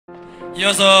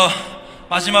이어서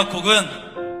마지막 곡은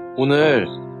오늘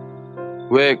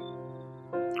왜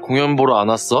공연 보러 안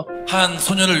왔어? 한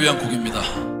소녀를 위한 곡입니다.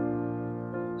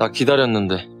 나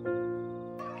기다렸는데.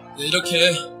 네,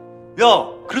 이렇게 야,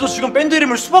 그래서 지금 밴드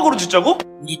이름을 수박으로 짓자고?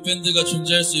 우리 밴드가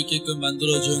존재할 수 있게끔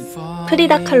만들어준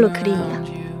프리다 칼로 그림이야.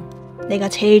 내가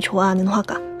제일 좋아하는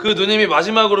화가. 그 누님이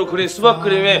마지막으로 그린 수박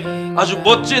그림에 아주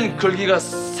멋진 글귀가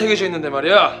새겨져 있는데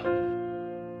말이야.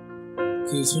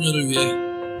 그 소녀를 위해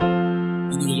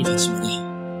이 노래를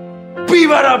바칩니다.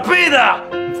 비바라 비다!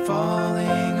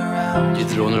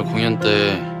 니들 오늘 공연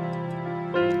때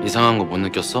이상한 거 못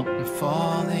느꼈어?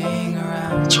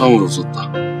 처음으로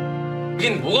웃었다.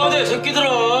 여긴 뭐가 돼, 새끼들아!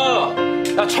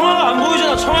 야, 청아가 안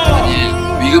보이잖아, 청아가! 만일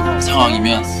위급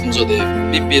상황이면 먼저 내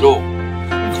삐삐로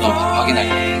그다음 바로 확인할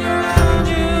거야.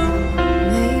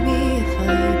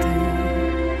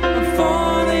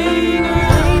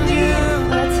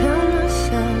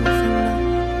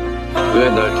 왜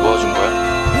날 도와준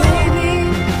거야?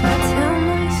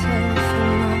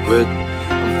 왜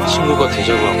친구가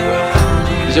되자고 한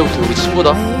거야? 이제부터 우리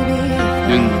친구다.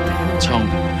 윤, 청,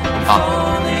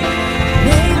 박.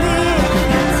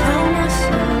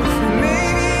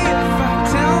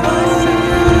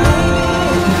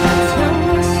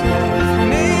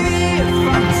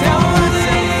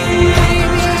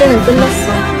 숙제는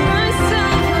끝났어.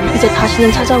 이제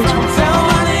다시는 찾아오지 마.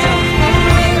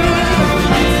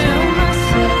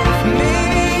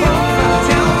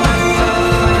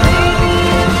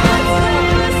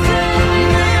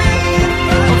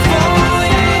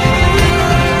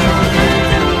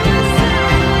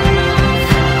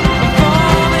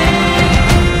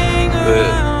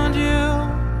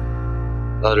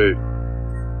 나를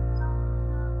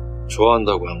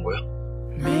좋아한다고 한 거야?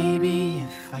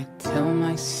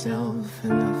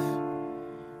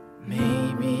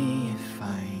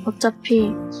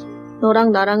 어차피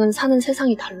너랑 나랑은 사는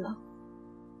세상이 달라.